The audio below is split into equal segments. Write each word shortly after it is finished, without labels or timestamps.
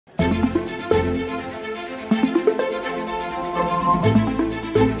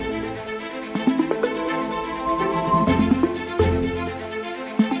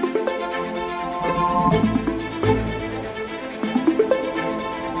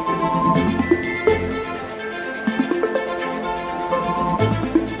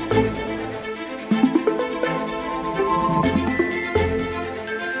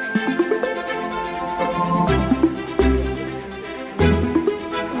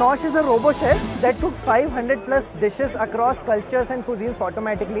Nosh is a robo-chef that cooks 500 plus dishes across cultures and cuisines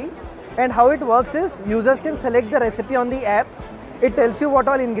automatically. And how it works is, users can select the recipe on the app. It tells you what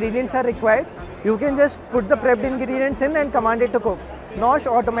all ingredients are required. You can just put the prepped ingredients in and command it to cook. Nosh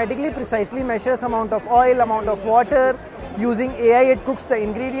automatically precisely measures amount of oil, amount of water. Using AI, it cooks the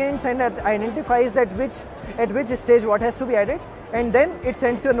ingredients and it identifies that at which stage what has to be added. And then it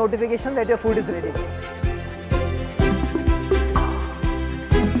sends you a notification that your food is ready.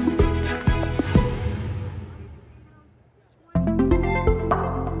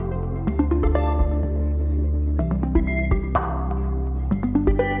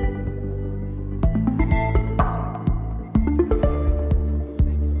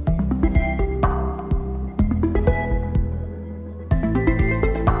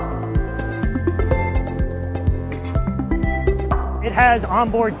 It has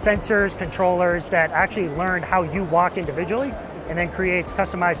onboard sensors, controllers that actually learn how you walk individually and then creates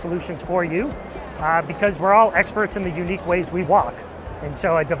customized solutions for you because we're all experts in the unique ways we walk. And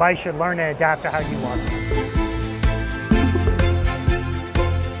so a device should learn and adapt to how you walk.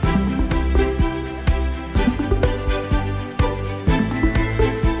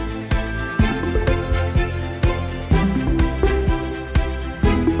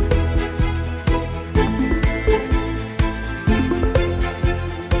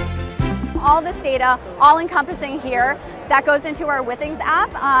 All this data, all encompassing here, that goes into our Withings app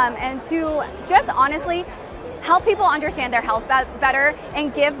and to just honestly help people understand their health better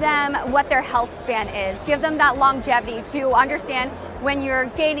and give them what their health span is. Give them that longevity to understand when you're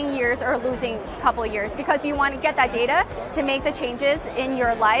gaining years or losing a couple of years, because you want to get that data to make the changes in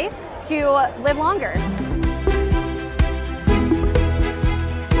your life to live longer.